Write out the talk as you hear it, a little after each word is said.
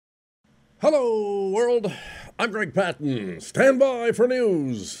Hello, world. I'm Greg Patton. Stand by for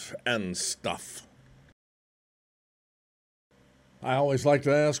news and stuff. I always like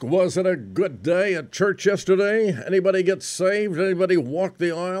to ask, was it a good day at church yesterday? Anybody get saved? Anybody walk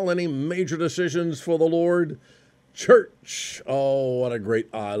the aisle? Any major decisions for the Lord? Church. Oh, what a great,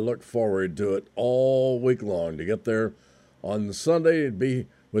 I look forward to it all week long to get there on Sunday and be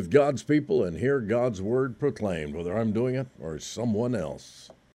with God's people and hear God's word proclaimed, whether I'm doing it or someone else.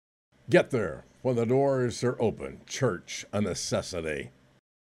 Get there when the doors are open. Church, a necessity.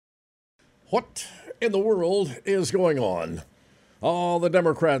 What in the world is going on? Oh, the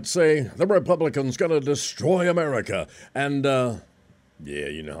Democrats say the Republicans going to destroy America. And, yeah,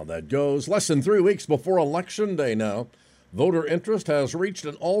 you know how that goes. Less than 3 weeks before Election Day now. Voter interest has reached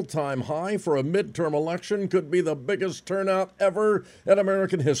an all-time high for a midterm election. Could be the biggest turnout ever in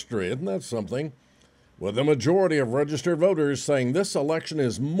American history. Isn't that something? With the majority of registered voters saying this election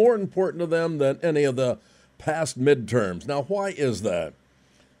is more important to them than any of the past midterms. Now, why is that?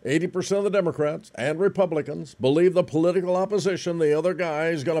 80% of the Democrats and Republicans believe the political opposition, the other guy,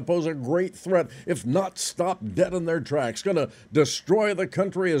 is going to pose a great threat, if not stop dead in their tracks, going to destroy the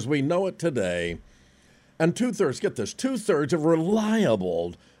country as we know it today. And two-thirds, get this, two-thirds of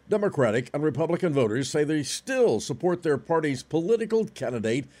reliable Democratic and Republican voters say they still support their party's political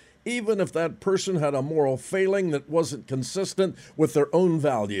candidate, even if that person had a moral failing that wasn't consistent with their own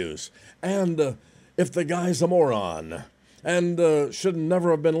values. And if the guy's a moron and should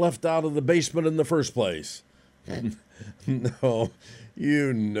never have been left out of the basement in the first place. No,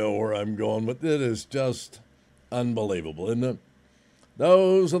 you know where I'm going, but it is just unbelievable, isn't it?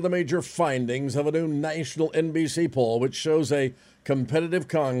 Those are the major findings of a new national NBC poll, which shows a competitive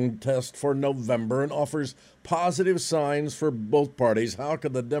contest for November and offers positive signs for both parties. How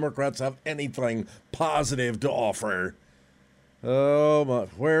could the Democrats have anything positive to offer? Oh, but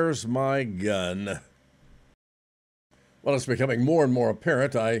where's my gun? Well, it's becoming more and more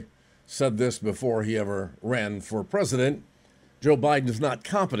apparent. I said this before he ever ran for president. Joe Biden is not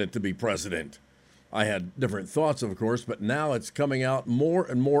competent to be president. I had different thoughts, of course, but now it's coming out more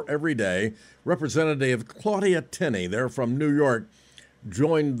and more every day. Representative Claudia Tenney, they're from New York,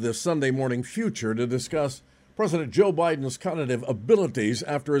 joined the Sunday Morning Future to discuss President Joe Biden's cognitive abilities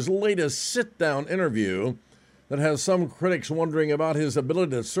after his latest sit-down interview that has some critics wondering about his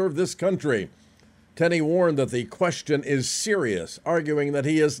ability to serve this country. Tenney warned that the question is serious, arguing that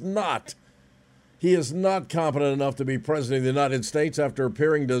he is not competent enough to be president of the United States after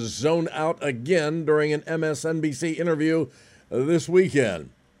appearing to zone out again during an MSNBC interview this weekend.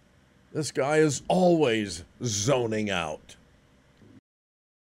 This guy is always zoning out.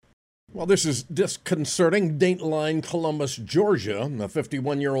 Well, this is disconcerting. Dateline, Columbus, Georgia. A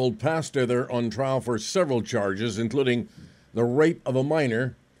 51-year-old pastor there on trial for several charges, including the rape of a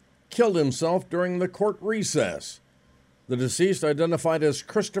minor, killed himself during the court recess. The deceased, identified as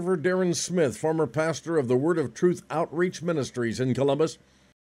Christopher Darren Smith, former pastor of the Word of Truth Outreach Ministries in Columbus,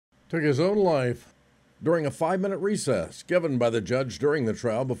 took his own life during a 5-minute recess given by the judge during the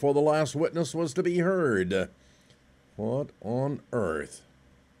trial before the last witness was to be heard. What on earth?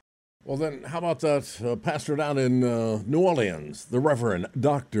 Well, then, how about that pastor down in New Orleans, the Reverend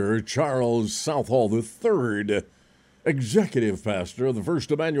Dr. Charles Southall III, executive pastor of the First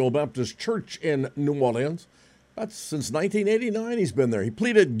Emmanuel Baptist Church in New Orleans. That's since 1989 he's been there. He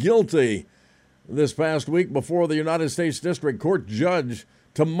pleaded guilty this past week before the United States District Court judge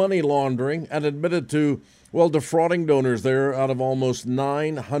to money laundering and admitted to, defrauding donors there out of almost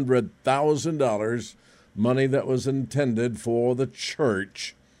 $900,000, money that was intended for the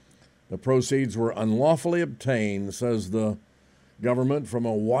church. The proceeds were unlawfully obtained, says the government, from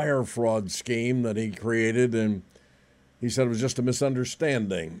a wire fraud scheme that he created, and he said it was just a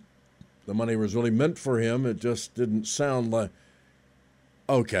misunderstanding. The money was really meant for him. It just didn't sound like,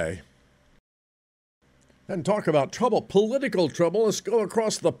 okay. And talk about trouble, political trouble. Let's go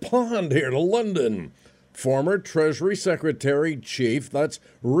across the pond here to London. Former Treasury Secretary Chief, that's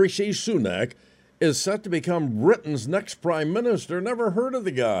Rishi Sunak, is set to become Britain's next prime minister. Never heard of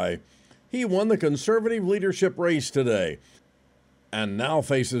the guy. He won the Conservative leadership race today and now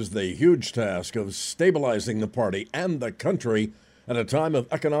faces the huge task of stabilizing the party and the country at a time of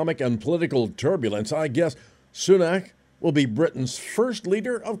economic and political turbulence. I guess Sunak will be Britain's first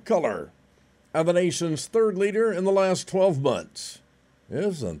leader of color and the nation's third leader in the last 12 months.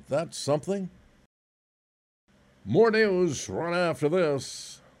 Isn't that something? More news right after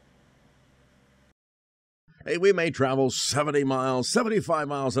this. Hey, we may travel 70 miles, 75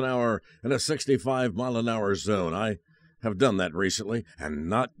 miles an hour in a 65-mile-an-hour zone. I have done that recently and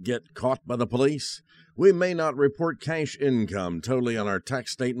not get caught by the police. We may not report cash income totally on our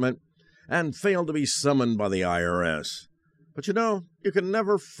tax statement, and failed to be summoned by the IRS. But you know, you can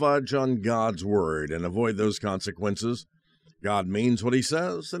never fudge on God's word and avoid those consequences. God means what he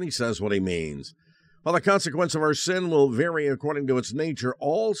says, and he says what he means. While the consequence of our sin will vary according to its nature,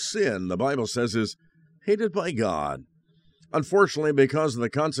 all sin, the Bible says, is hated by God. Unfortunately, because of the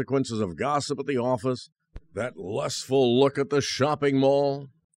consequences of gossip at the office, that lustful look at the shopping mall,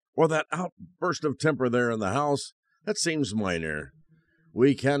 or that outburst of temper there in the house, that seems minor.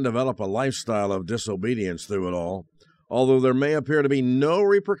 We can develop a lifestyle of disobedience through it all. Although there may appear to be no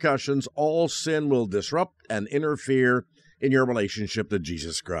repercussions, all sin will disrupt and interfere in your relationship to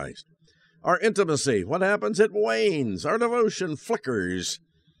Jesus Christ. Our intimacy, what happens? It wanes. Our devotion flickers.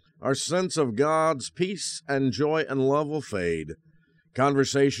 Our sense of God's peace and joy and love will fade.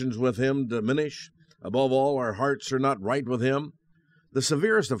 Conversations with him diminish. Above all, our hearts are not right with him. The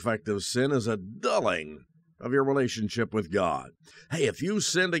severest effect of sin is a dulling of your relationship with God. Hey, if you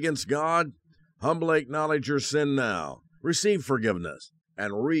sinned against God, humbly acknowledge your sin now. Receive forgiveness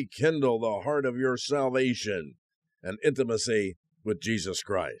and rekindle the heart of your salvation and intimacy with Jesus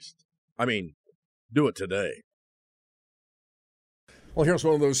Christ. Do it today. Well, here's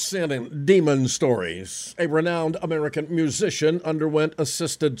one of those sin and demon stories. A renowned American musician underwent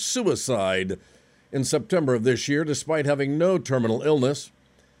assisted suicide in September of this year, despite having no terminal illness.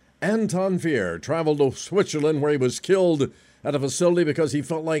 Anton Fier traveled to Switzerland, where he was killed at a facility because he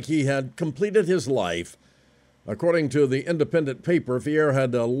felt like he had completed his life. According to the independent paper, Fier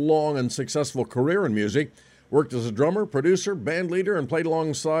had a long and successful career in music, worked as a drummer, producer, band leader, and played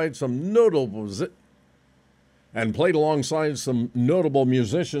alongside some notable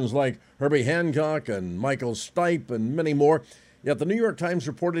musicians like Herbie Hancock and Michael Stipe and many more. Yet the New York Times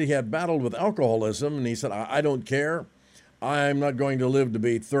reported he had battled with alcoholism, and he said, I don't care. I'm not going to live to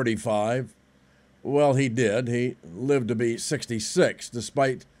be 35. Well, he did. He lived to be 66.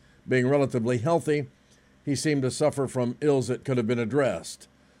 Despite being relatively healthy, he seemed to suffer from ills that could have been addressed.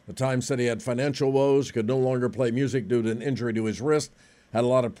 The Times said he had financial woes, could no longer play music due to an injury to his wrist, had a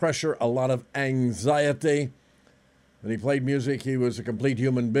lot of pressure, a lot of anxiety. When he played music, he was a complete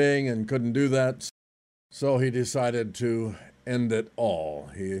human being and couldn't do that. So he decided to end it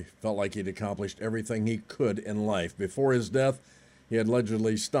all. He felt like he'd accomplished everything he could in life. Before his death, he had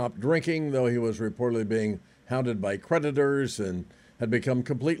allegedly stopped drinking, though he was reportedly being hounded by creditors and had become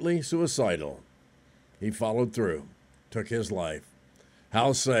completely suicidal. He followed through, took his life.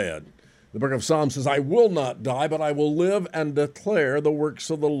 How sad. The book of Psalms says, I will not die, but I will live and declare the works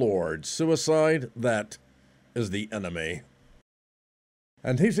of the Lord. Suicide, that is the enemy.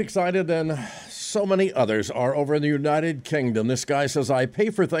 And he's excited, and so many others are over in the United Kingdom. This guy says, I pay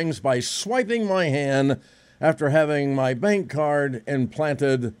for things by swiping my hand after having my bank card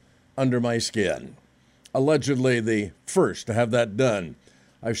implanted under my skin. Allegedly the first to have that done.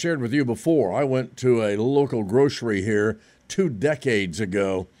 I've shared with you before, I went to a local grocery here 2 decades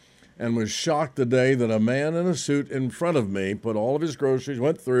ago and was shocked the day that a man in a suit in front of me put all of his groceries,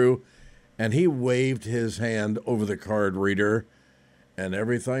 went through, and he waved his hand over the card reader, and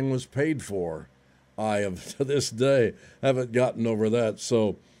everything was paid for. I have, to this day, haven't gotten over that.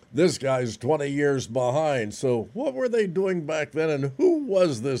 So this guy's 20 years behind. So what were they doing back then, and who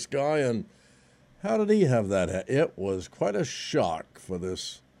was this guy, and how did he have that? It was quite a shock for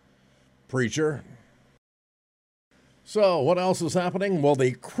this preacher. So what else is happening? Well,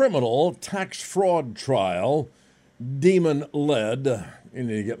 the criminal tax fraud trial, demon-led. You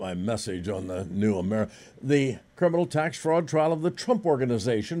need to get my message on the new America. The criminal tax fraud trial of the Trump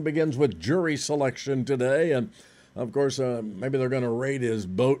Organization begins with jury selection today. And, of course, maybe they're going to raid his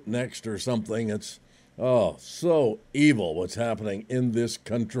boat next or something. It's, so evil what's happening in this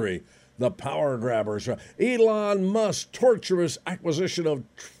country. The power grabbers. Elon Musk, torturous acquisition of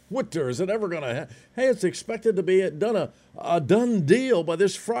Twitter. Is it ever going to happen? Hey, it's expected to be a done deal by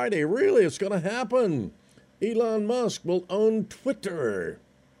this Friday. Really, it's going to happen. Elon Musk will own Twitter.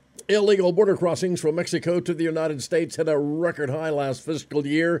 Illegal border crossings from Mexico to the United States hit a record high last fiscal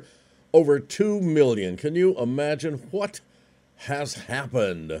year, over 2 million. Can you imagine what has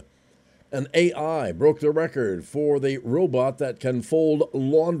happened? An AI broke the record for the robot that can fold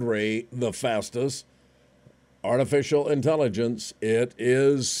laundry the fastest. Artificial intelligence, it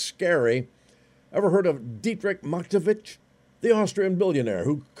is scary. Ever heard of Dietrich Mateschitz? The Austrian billionaire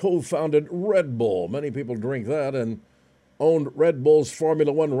who co-founded Red Bull. Many people drink that and owned Red Bull's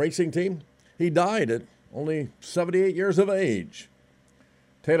Formula One racing team. He died at only 78 years of age.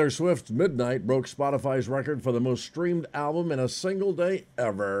 Taylor Swift's Midnight broke Spotify's record for the most streamed album in a single day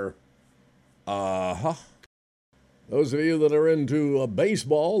ever. Those of you that are into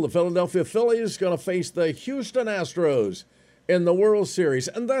baseball, the Philadelphia Phillies going to face the Houston Astros in the World Series,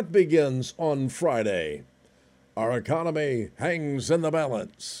 and that begins on Friday. Our economy hangs in the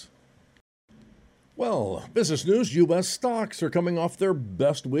balance. Well, business news, U.S. stocks are coming off their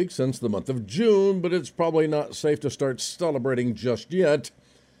best week since the month of June, but it's probably not safe to start celebrating just yet.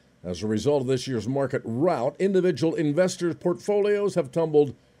 As a result of this year's market rout, individual investors' portfolios have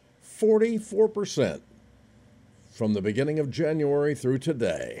tumbled 44% from the beginning of January through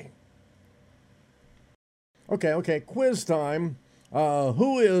today. Okay, quiz time.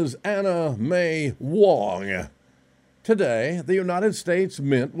 Who is Anna May Wong? Today, the United States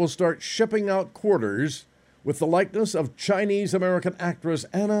Mint will start shipping out quarters with the likeness of Chinese-American actress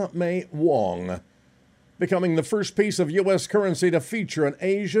Anna May Wong, becoming the first piece of U.S. currency to feature an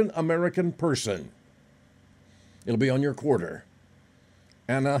Asian-American person. It'll be on your quarter.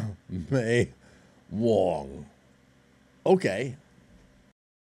 Anna May Wong. Okay.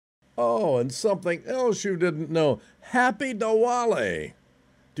 Oh, and something else you didn't know. Happy Diwali.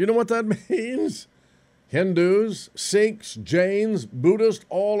 Do you know what that means? Hindus, Sikhs, Jains, Buddhists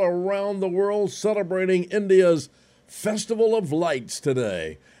all around the world celebrating India's Festival of Lights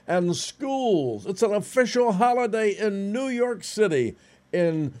today. And schools, it's an official holiday in New York City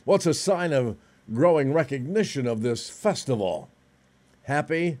in what's a sign of growing recognition of this festival.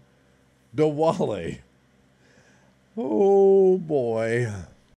 Happy Diwali. Oh boy.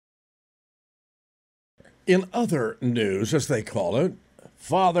 In other news, as they call it,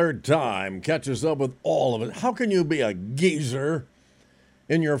 Father Time catches up with all of it. How can you be a geezer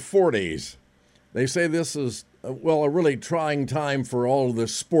in your 40s? They say this is, a really trying time for all of the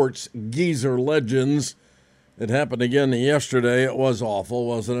sports geezer legends. It happened again yesterday. It was awful,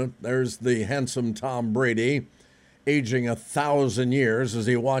 wasn't it? There's the handsome Tom Brady, aging 1,000 years as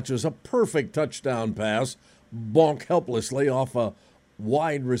he watches a perfect touchdown pass bonk helplessly off a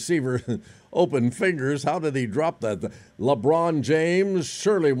wide receiver. Open fingers. How did he drop that? LeBron James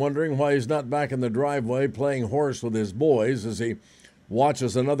surely wondering why he's not back in the driveway playing horse with his boys as he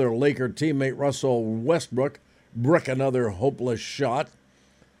watches another Laker teammate, Russell Westbrook, brick another hopeless shot.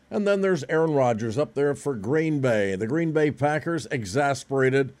 And then there's Aaron Rodgers up there for Green Bay. The Green Bay Packers,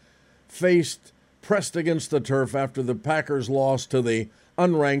 exasperated, pressed against the turf after the Packers lost to the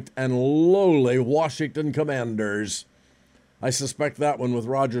unranked and lowly Washington Commanders. I suspect that one with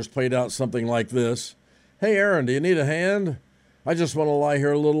Rodgers played out something like this. Hey, Aaron, do you need a hand? I just want to lie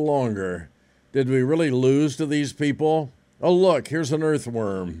here a little longer. Did we really lose to these people? Oh, look, here's an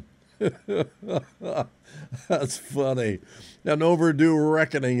earthworm. That's funny. An overdue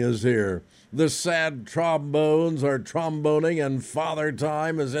reckoning is here. The sad trombones are tromboning, and Father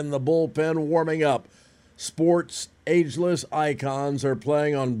Time is in the bullpen warming up. Sports ageless icons are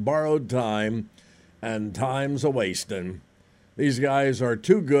playing on borrowed time, and time's a-wasting. These guys are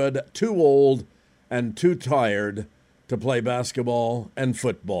too good, too old, and too tired to play basketball and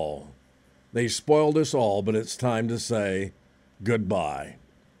football. They spoiled us all, but it's time to say goodbye.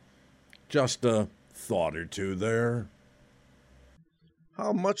 Just a thought or two there.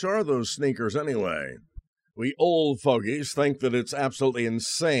 How much are those sneakers anyway? We old fogies think that it's absolutely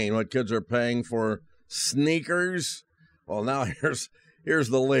insane what kids are paying for sneakers. Well, now here's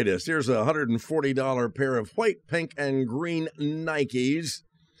the latest. Here's a $140 pair of white, pink, and green Nikes.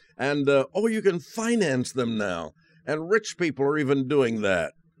 And, you can finance them now. And rich people are even doing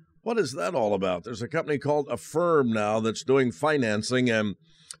that. What is that all about? There's a company called Affirm now that's doing financing. And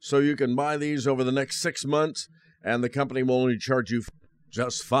so you can buy these over the next 6 months, and the company will only charge you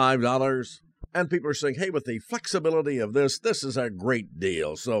just $5. And people are saying, hey, with the flexibility of this is a great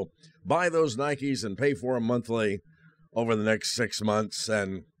deal. So buy those Nikes and pay for them monthly over the next 6 months.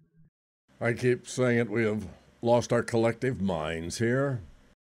 And I keep saying it, we have lost our collective minds here.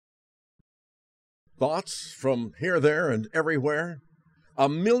 Thoughts from here, there, and everywhere?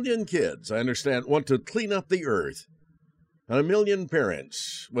 1 million kids, I understand, want to clean up the earth. And 1 million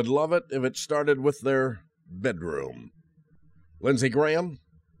parents would love it if it started with their bedroom. Lindsey Graham,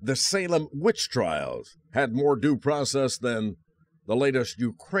 the Salem witch trials had more due process than the latest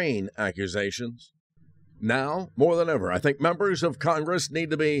Ukraine accusations. Now, more than ever, I think members of Congress need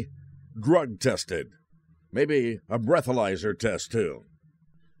to be drug tested. Maybe a breathalyzer test, too.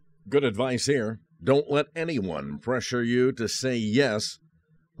 Good advice here. Don't let anyone pressure you to say yes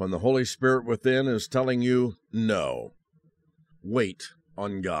when the Holy Spirit within is telling you no. Wait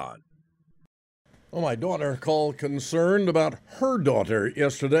on God. Well, my daughter called concerned about her daughter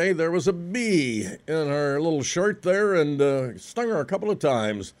yesterday. There was a bee in her little shirt there and stung her a couple of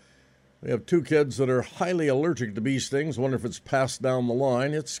times. We have 2 kids that are highly allergic to bee stings. Wonder if it's passed down the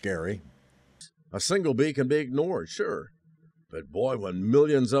line. It's scary. A single bee can be ignored, sure. But boy, when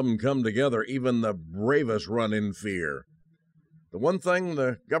millions of them come together, even the bravest run in fear. The one thing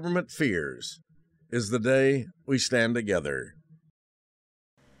the government fears is the day we stand together.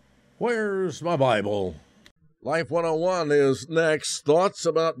 Where's my Bible? Life 101 is next. Thoughts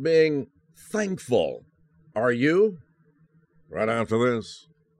about being thankful. Are you? Right after this.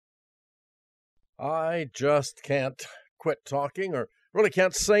 I just can't quit talking, or really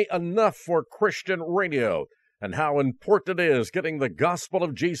can't say enough for Christian radio and how important it is getting the gospel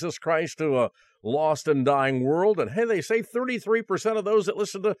of Jesus Christ to a lost and dying world. And hey, they say 33% of those that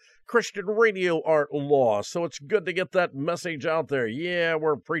listen to Christian radio are lost. So it's good to get that message out there. Yeah,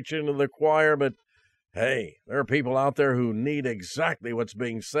 we're preaching to the choir, but hey, there are people out there who need exactly what's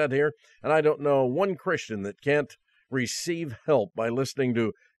being said here. And I don't know one Christian that can't receive help by listening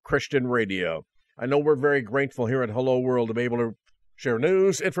to Christian radio. I know we're very grateful here at Hello World to be able to share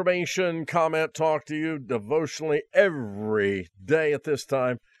news, information, comment, talk to you devotionally every day at this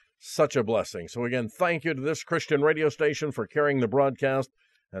time. Such a blessing. So again, thank you to this Christian radio station for carrying the broadcast.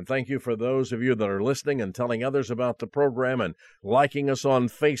 And thank you for those of you that are listening and telling others about the program and liking us on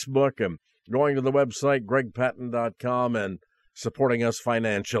Facebook and going to the website, gregpatton.com, and supporting us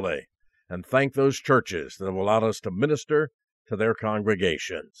financially. And thank those churches that have allowed us to minister to their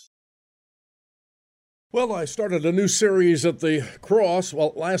congregations. Well, I started a new series at the Cross,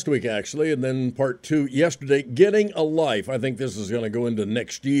 last week actually, and then part 2 yesterday, Getting a Life. I think this is going to go into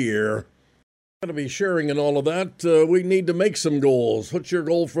next year. I'm going to be sharing and all of that. We need to make some goals. What's your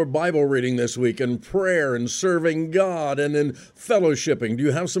goal for Bible reading this week, and prayer, and serving God, and in fellowshipping? Do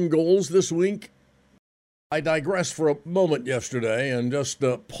you have some goals this week? I digressed for a moment yesterday and just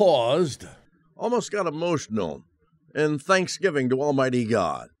paused. Almost got emotional in thanksgiving to Almighty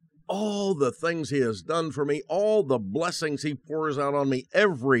God. All the things He has done for me, all the blessings He pours out on me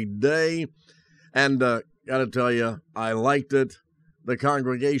every day. And got to tell you, I liked it. The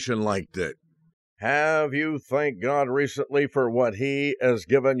congregation liked it. Have you thanked God recently for what He has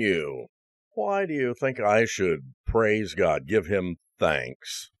given you? Why do you think I should praise God, give Him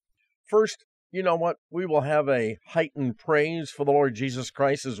thanks? First, you know what? We will have a heightened praise for the Lord Jesus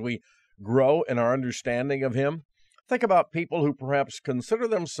Christ as we grow in our understanding of Him. Think about people who perhaps consider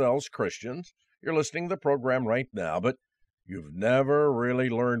themselves Christians. You're listening to the program right now, but you've never really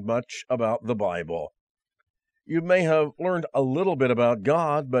learned much about the Bible. You may have learned a little bit about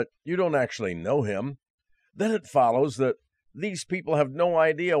God, but you don't actually know Him. Then it follows that these people have no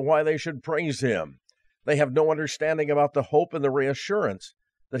idea why they should praise Him. They have no understanding about the hope and the reassurance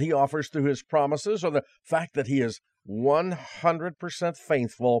that He offers through His promises, or the fact that He is 100%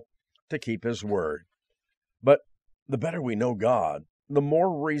 faithful to keep His word. But the better we know God, the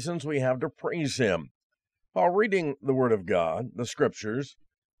more reasons we have to praise Him. While reading the Word of God, the Scriptures,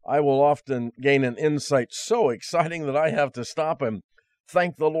 I will often gain an insight so exciting that I have to stop and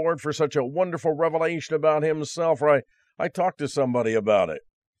thank the Lord for such a wonderful revelation about Himself, or I talk to somebody about it.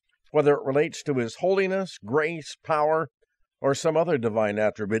 Whether it relates to His holiness, grace, power, or some other divine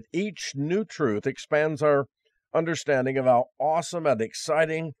attribute, each new truth expands our understanding of how awesome and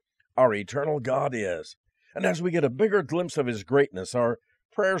exciting our eternal God is. And as we get a bigger glimpse of His greatness, our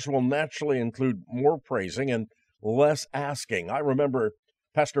prayers will naturally include more praising and less asking. I remember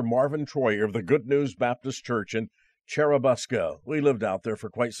Pastor Marvin Troyer of the Good News Baptist Church in Churubusco. We lived out there for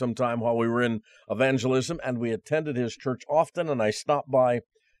quite some time while we were in evangelism, and we attended his church often, and I stopped by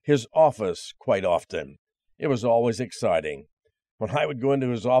his office quite often. It was always exciting. When I would go into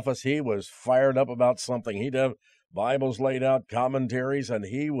his office, he was fired up about something. He'd have Bibles laid out, commentaries, and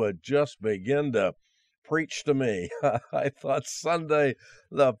he would just begin to preach to me. I thought Sunday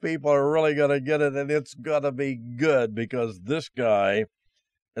the people are really going to get it, and it's going to be good because this guy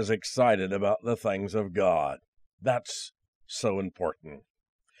is excited about the things of God. That's so important.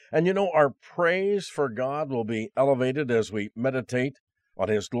 And you know, our praise for God will be elevated as we meditate on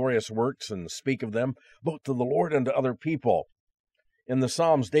His glorious works and speak of them, both to the Lord and to other people. In the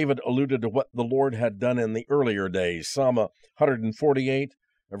Psalms, David alluded to what the Lord had done in the earlier days. Psalm 148,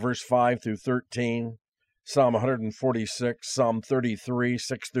 verse 5 through 13. Psalm 146, Psalm 33,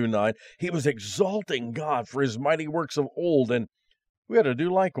 6 through 9. He was exalting God for His mighty works of old, and we ought to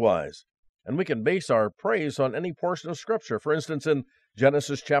do likewise. And we can base our praise on any portion of Scripture. For instance, in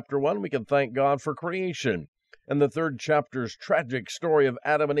Genesis chapter 1, we can thank God for creation. In the 3rd chapter's tragic story of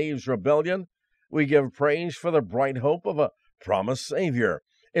Adam and Eve's rebellion, we give praise for the bright hope of a promised Savior.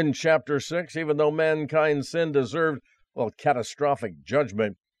 In chapter 6, even though mankind's sin deserved, catastrophic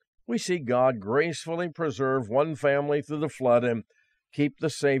judgment, we see God gracefully preserve one family through the flood and keep the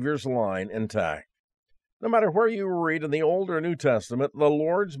Savior's line intact. No matter where you read in the Old or New Testament, the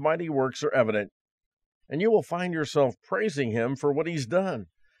Lord's mighty works are evident, and you will find yourself praising Him for what He's done.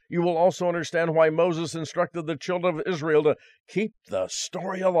 You will also understand why Moses instructed the children of Israel to keep the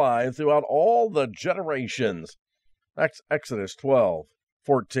story alive throughout all the generations. Exodus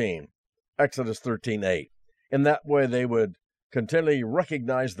 12:14, Exodus 13:8. In that way, they would continually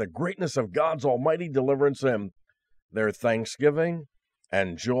recognize the greatness of God's almighty deliverance, and their thanksgiving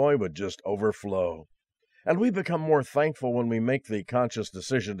and joy would just overflow. And we become more thankful when we make the conscious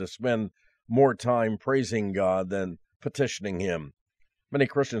decision to spend more time praising God than petitioning Him. Many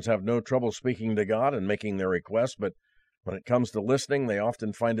Christians have no trouble speaking to God and making their requests, but when it comes to listening, they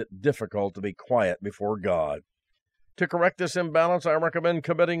often find it difficult to be quiet before God. To correct this imbalance, I recommend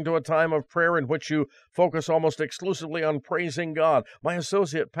committing to a time of prayer in which you focus almost exclusively on praising God. My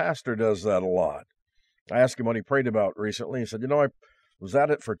associate pastor does that a lot. I asked him what he prayed about recently. He said, I was at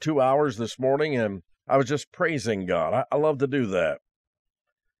it for 2 hours this morning, and I was just praising God. I love to do that.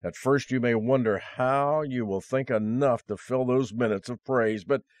 At first, you may wonder how you will think enough to fill those minutes of praise,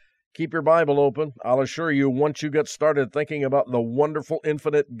 but keep your Bible open. I'll assure you, once you get started thinking about the wonderful,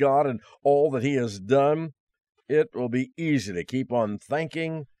 infinite God and all that He has done, it will be easy to keep on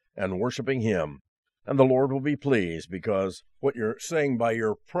thanking and worshiping Him. And the Lord will be pleased, because what you're saying by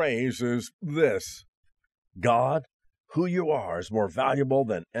your praise is this: God, who you are, is more valuable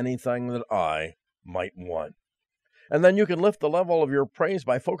than anything that I might want. And then you can lift the level of your praise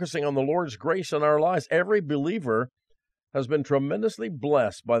by focusing on the Lord's grace in our lives. Every believer has been tremendously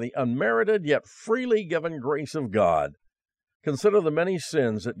blessed by the unmerited yet freely given grace of God. Consider the many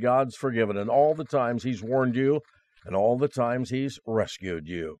sins that God's forgiven, and all the times He's warned you, and all the times He's rescued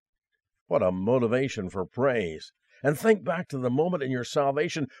you. What a motivation for praise. And think back to the moment in your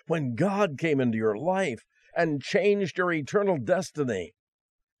salvation when God came into your life and changed your eternal destiny.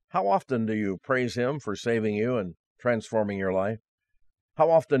 How often do you praise Him for saving you and transforming your life?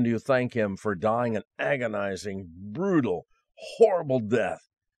 How often do you thank Him for dying an agonizing, brutal, horrible death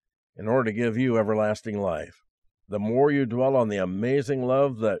in order to give you everlasting life? The more you dwell on the amazing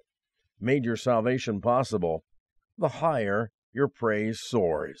love that made your salvation possible, the higher your praise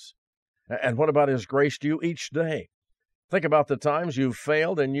soars. And what about His grace to you each day? Think about the times you've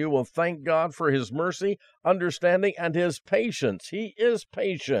failed, and you will thank God for His mercy, understanding, and His patience. He is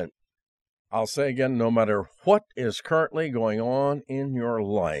patient. I'll say again, no matter what is currently going on in your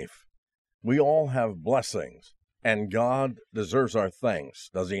life, we all have blessings, and God deserves our thanks,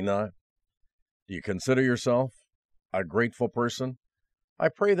 does He not? Do you consider yourself a grateful person? I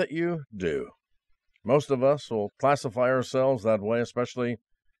pray that you do. Most of us will classify ourselves that way, especially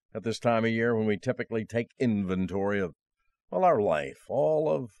at this time of year when we typically take inventory of, our life, all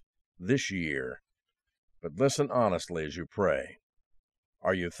of this year. But listen honestly as you pray.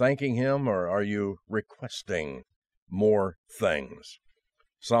 Are you thanking Him, or are you requesting more things?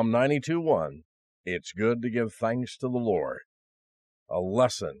 Psalm 92:1, it's good to give thanks to the Lord. A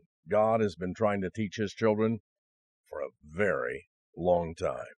lesson God has been trying to teach His children for a very long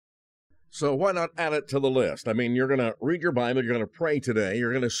time. So why not add it to the list? You're going to read your Bible, you're going to pray today,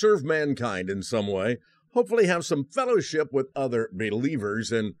 you're going to serve mankind in some way, hopefully have some fellowship with other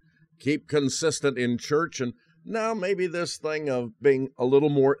believers, and keep consistent in church. And now maybe this thing of being a little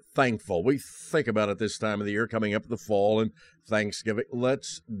more thankful. We think about it this time of the year, coming up the fall and Thanksgiving.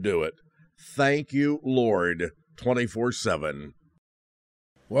 Let's do it. Thank you, Lord, 24/7.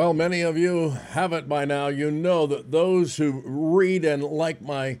 Well, many of you have it by now. You know that those who read and like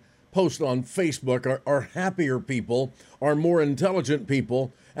my post on Facebook are happier people, are more intelligent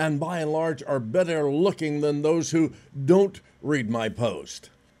people, and by and large are better looking than those who don't read my post.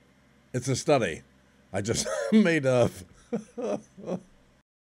 It's a study I just made up.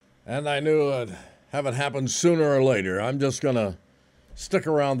 And I knew I'd have it happen sooner or later. I'm just going to stick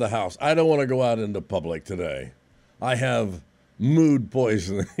around the house. I don't want to go out into public today. I have mood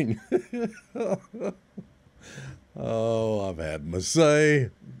poisoning. Oh, I've had my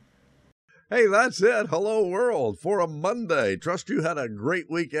say. Hey, that's it. Hello, world, for a Monday. Trust you had a great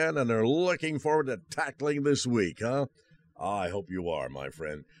weekend and are looking forward to tackling this week, huh? I hope you are, my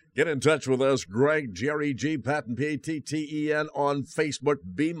friend. Get in touch with us, Greg, Jerry G. Patton, P-A-T-T-E-N, on Facebook.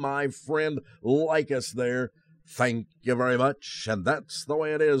 Be my friend. Like us there. Thank you very much. And that's the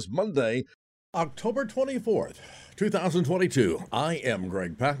way it is. Monday, October 24th, 2022. I am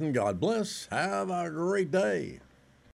Greg Patton. God bless. Have a great day.